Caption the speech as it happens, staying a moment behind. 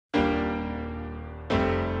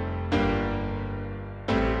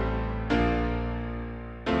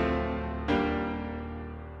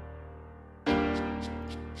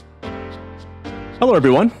Hello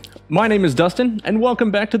everyone, my name is Dustin and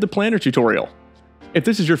welcome back to the PLNAR tutorial. If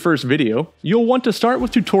this is your first video, you'll want to start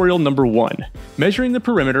with tutorial number 1, measuring the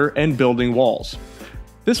perimeter and building walls.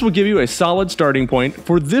 This will give you a solid starting point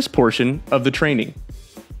for this portion of the training.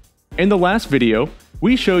 In the last video,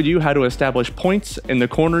 we showed you how to establish points in the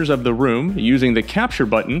corners of the room using the capture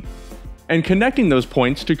button and connecting those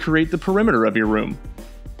points to create the perimeter of your room.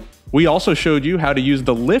 We also showed you how to use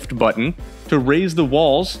the lift button to raise the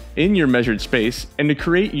walls in your measured space and to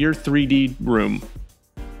create your 3D room.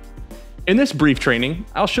 In this brief training,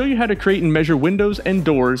 I'll show you how to create and measure windows and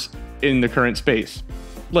doors in the current space.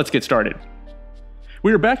 Let's get started.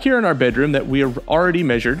 We are back here in our bedroom that we have already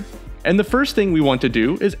measured, and the first thing we want to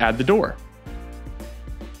do is add the door.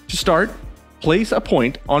 To start, place a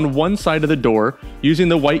point on one side of the door using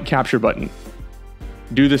the white capture button.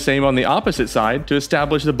 Do the same on the opposite side to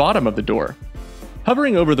establish the bottom of the door.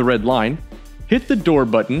 Hovering over the red line, hit the door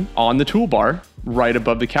button on the toolbar right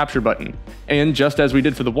above the capture button. And just as we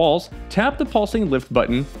did for the walls, tap the pulsing lift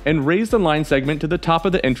button and raise the line segment to the top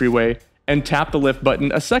of the entryway and tap the lift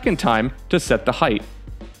button a second time to set the height.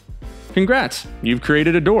 Congrats, you've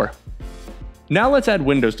created a door. Now let's add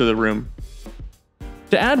windows to the room.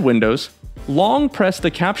 To add windows, long press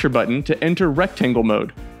the capture button to enter rectangle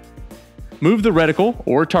mode. Move the reticle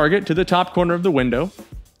or target to the top corner of the window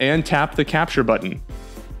and tap the capture button.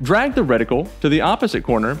 Drag the reticle to the opposite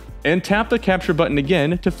corner and tap the capture button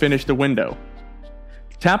again to finish the window.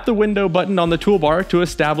 Tap the window button on the toolbar to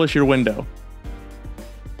establish your window.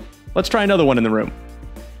 Let's try another one in the room.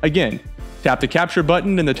 Again, tap the capture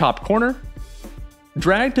button in the top corner,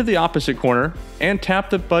 drag to the opposite corner, and tap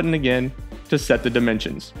the button again to set the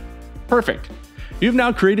dimensions. Perfect. You've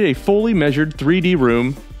now created a fully measured 3D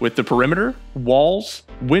room with the perimeter, walls,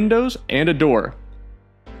 windows, and a door.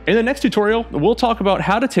 In the next tutorial, we'll talk about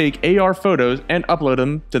how to take AR photos and upload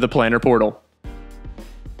them to the PLNAR portal.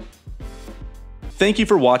 Thank you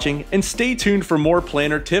for watching, and stay tuned for more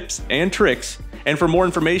PLNAR tips and tricks. And for more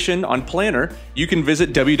information on PLNAR, you can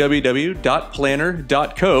visit www.planar.co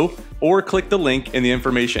or click the link in the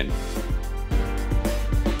information.